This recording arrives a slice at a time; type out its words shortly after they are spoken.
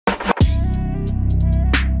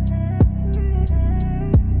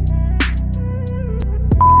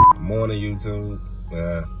morning, YouTube.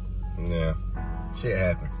 Yeah, shit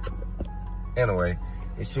happens. Anyway,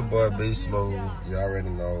 it's your boy Beast Smooth. You already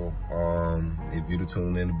know. If you'd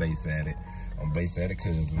tuned in to Bass Addict, I'm Bass Addict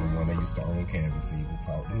Cousin, the one that used to own Cabin Fever.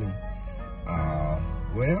 Talk to me.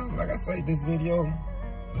 Well, like I say, this video,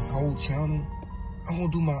 this whole channel, I'm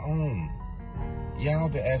gonna do my own. Y'all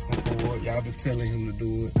been asking for it. Y'all been telling him to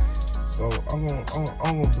do it. So I'm gonna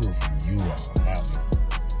do it for you all. Not me.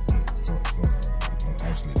 So I'm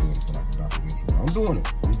actually doing it for like a documentary. I'm doing it.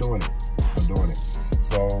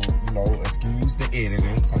 So, you know, excuse the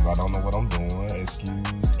editing, because I don't know what I'm doing.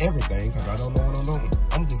 Excuse everything, because I don't know what I'm doing.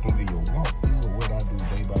 I'm just going to give you a walkthrough of what I do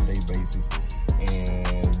day-by-day basis.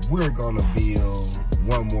 And we're going to build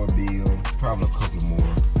one more build, probably a couple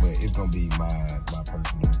more, but it's going to be my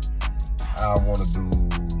personal. I want to do,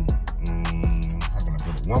 how can I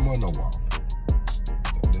put it? One more no wall.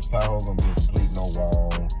 This Tahoe going to be a complete no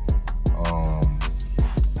wall.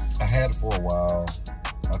 I had it for a while.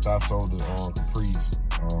 After I sold the Caprice,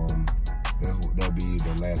 that'll be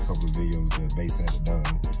the last couple of videos that Bass had done.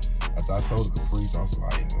 After I sold the Caprice, I was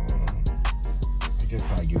like, I guess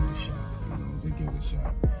I'll give it a shot. You know, they give it a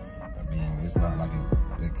shot. I mean, it's not like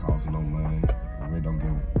it costs no money. I really don't give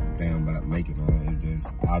a damn about making it. It's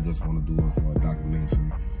just, I just want to do it for a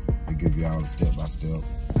documentary to give y'all the step-by-step.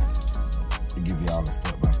 To give y'all the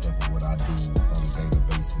step-by-step of what I do on a daily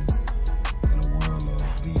basis in the world of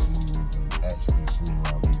these moves and actually fooling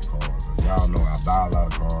around these cars. As y'all know, I buy a lot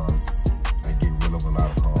of cars. I get rid of a lot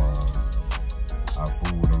of cars. I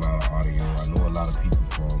fool with a lot of audio. I know a lot of people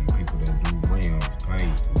that do rims,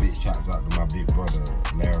 paint. Big shouts out to my big brother,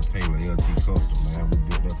 Larry Taylor, LT Custom, man. We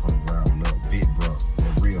built that from the ground up. Big bro,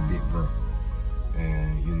 that real big bro.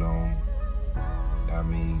 And you know, I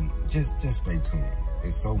mean, just stay tuned.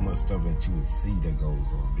 There's so much stuff that you will see that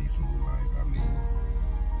goes on Beast Smooth Life. I mean,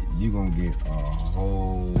 you're gonna get a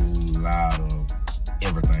whole lot of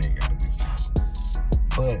everything out of this channel.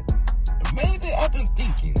 But maybe I've been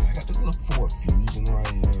thinking, I got this little Ford Fusion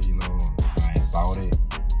right here, you know. I bought it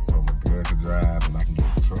so my girl can drive and I can get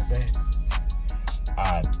the truck back.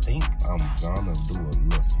 I think I'm gonna do a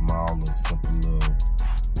little small, little simple, little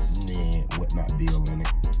whatnot build in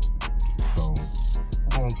it. So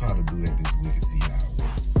we're gonna try to do that this week and see how it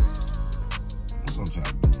works. We're gonna try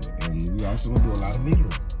to do it. And we also gonna do a lot of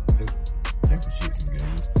metering. That for shits and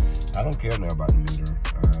giggles. I don't care now about the meter.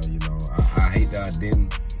 You know, I hate that I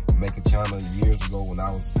didn't make a channel years ago when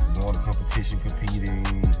I was going to competition, competing,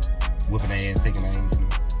 whooping ass, taking names. You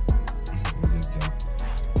know? I'm just joking.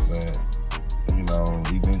 But you know,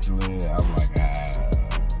 eventually I'm like,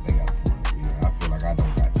 they got a point. You know, I feel like I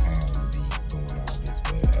don't got time to be doing all this.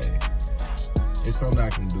 But hey, it's something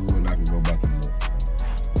I can do, and I can go back and look. So,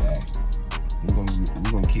 yeah,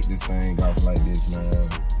 we're gonna kick this thing off like this, man.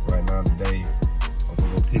 Right now today, I'm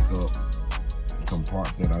gonna go pick up some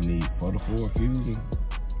parts that I need for the Ford Fusion.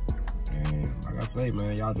 And like I say,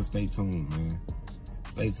 man, y'all just stay tuned, man.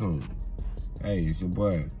 Stay tuned. Hey, it's your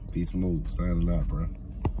boy, Beast Smooth, signing out, bro.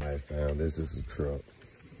 I found this is a truck.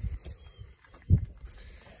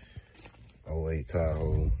 08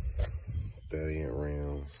 Tahoe, 30-inch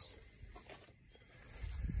rims.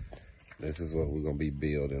 This is what we're gonna be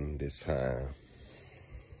building this time.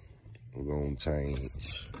 We're gonna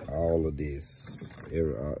change all of this,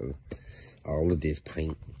 all of this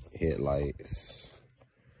paint, headlights,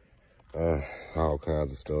 all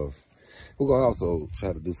kinds of stuff. We're gonna also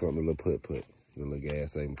try to do something, a little put, the little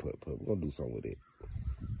gas saving put. We're gonna do something with it.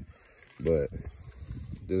 But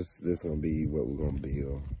this gonna be what we're gonna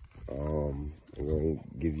build. We're gonna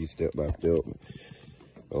give you step by step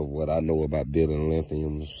of what I know about building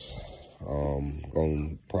lithiums.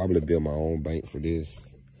 Gonna probably build my own bank for this.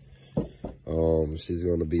 She's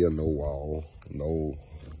gonna be a no wall, no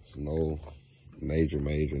major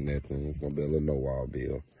nothing. It's gonna be a little no wall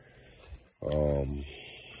build.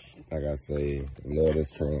 Like I say, love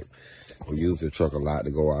this truck. We use the truck a lot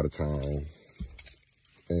to go out of town.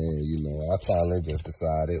 And you know, I finally just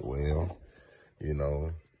decided, well, you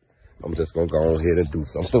know, I'm just gonna go ahead and do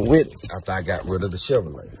something with it after I got rid of the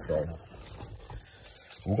Chevrolet. So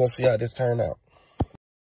we're gonna see how this turned out.